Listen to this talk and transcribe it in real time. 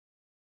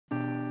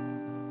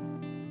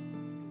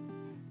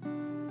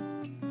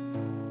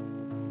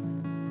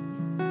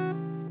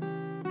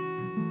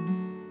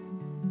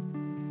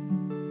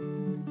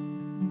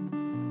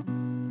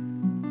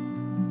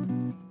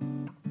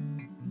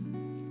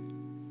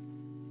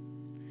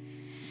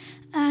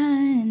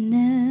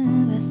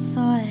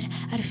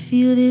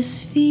feel this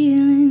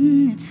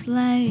feeling, it's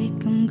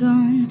like I'm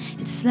gone.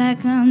 It's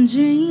like I'm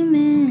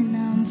dreaming,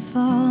 I'm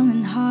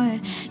falling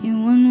hard.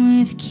 You're one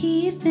worth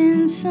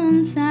keeping,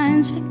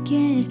 sometimes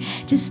forget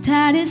just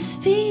how to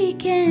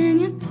speak.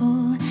 And you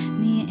pull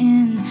me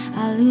in,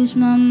 I lose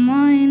my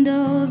mind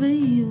over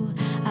you.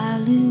 I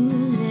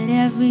lose it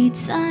every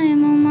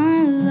time, oh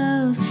my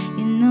love.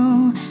 You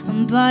know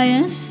I'm by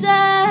your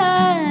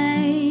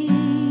side.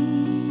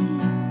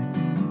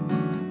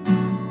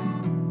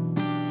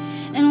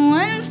 And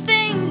when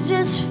things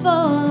just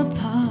fall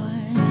apart,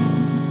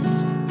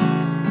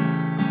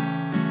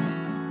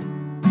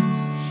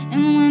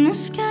 and when the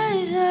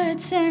skies are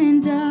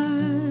turning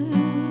dark,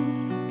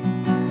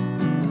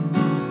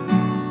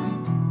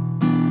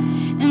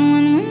 and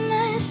when we're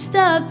messed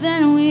up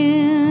and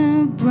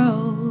we're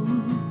broke,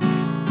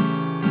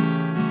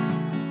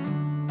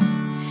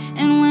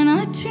 and when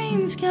our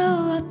dreams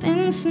go up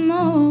in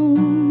smoke,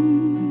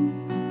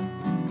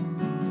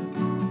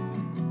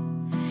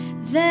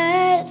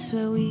 that's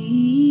where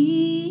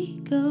we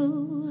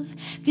go.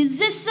 'Cause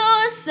this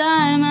whole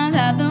time I've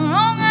had the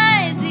wrong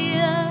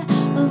idea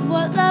of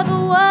what love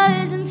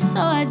was, and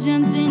so I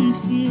jumped in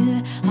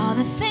fear. All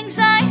the things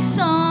I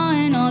saw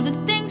and all the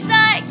things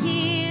I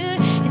hear,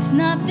 it's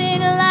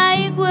nothing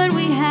like what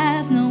we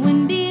have, nowhere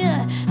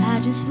near. I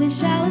just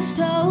wish I was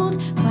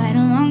told quite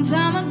a long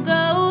time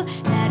ago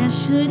that I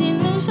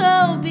shouldn't lose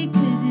hope,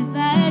 because if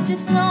I had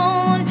just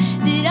known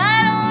that I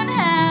don't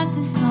have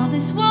to solve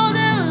this world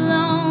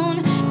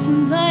alone,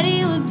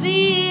 somebody would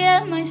be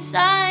at my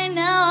side.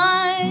 Now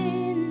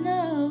I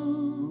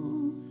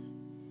know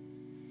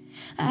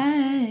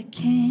I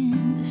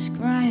can't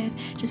describe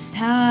just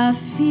how I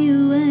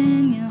feel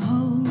when you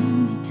hold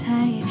me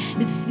tight.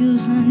 It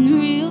feels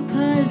unreal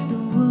 'cause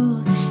the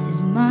world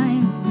is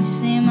mine when you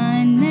say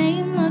my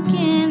name,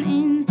 looking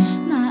in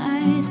my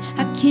eyes.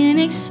 I can't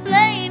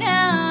explain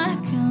how I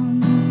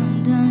come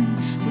undone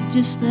with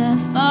just the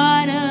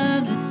thought of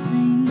a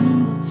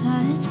single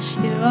touch.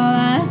 You're all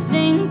I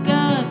think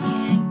of,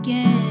 can't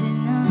get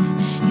enough.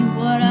 You're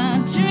what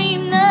I've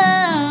dreamed of.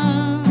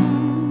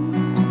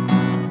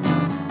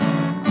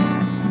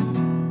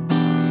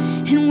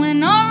 And when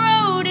our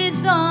road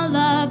is all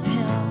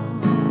uphill,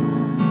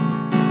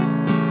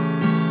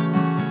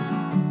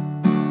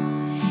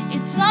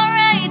 it's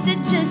alright to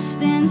just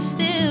stand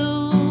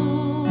still.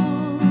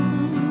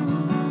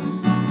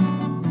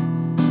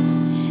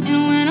 And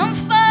when I'm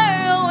far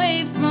away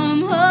from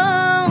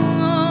home,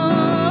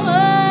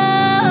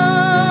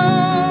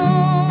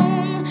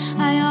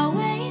 I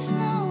always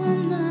know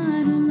I'm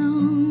not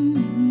alone.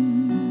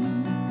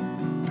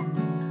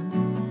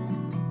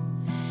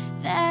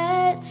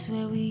 That's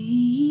where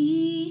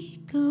we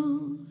go.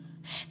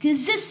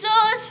 'Cause this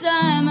whole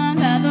time I've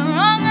had the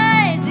wrong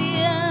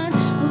idea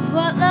of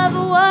what love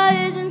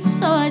was, and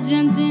so I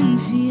jumped in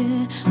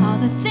fear. All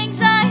the things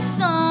I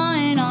saw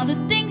and all the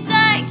things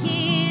I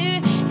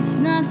hear, it's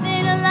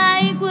nothing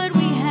like what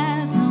we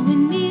have,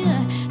 nowhere near.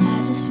 I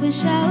just wish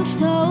I was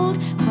told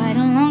quite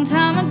a long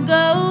time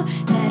ago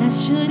that I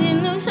shouldn't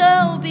lose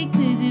hope,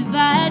 because if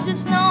I had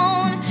just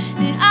known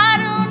that I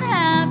don't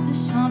have to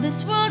solve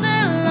this world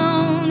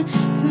alone,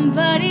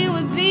 somebody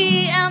would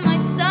be at my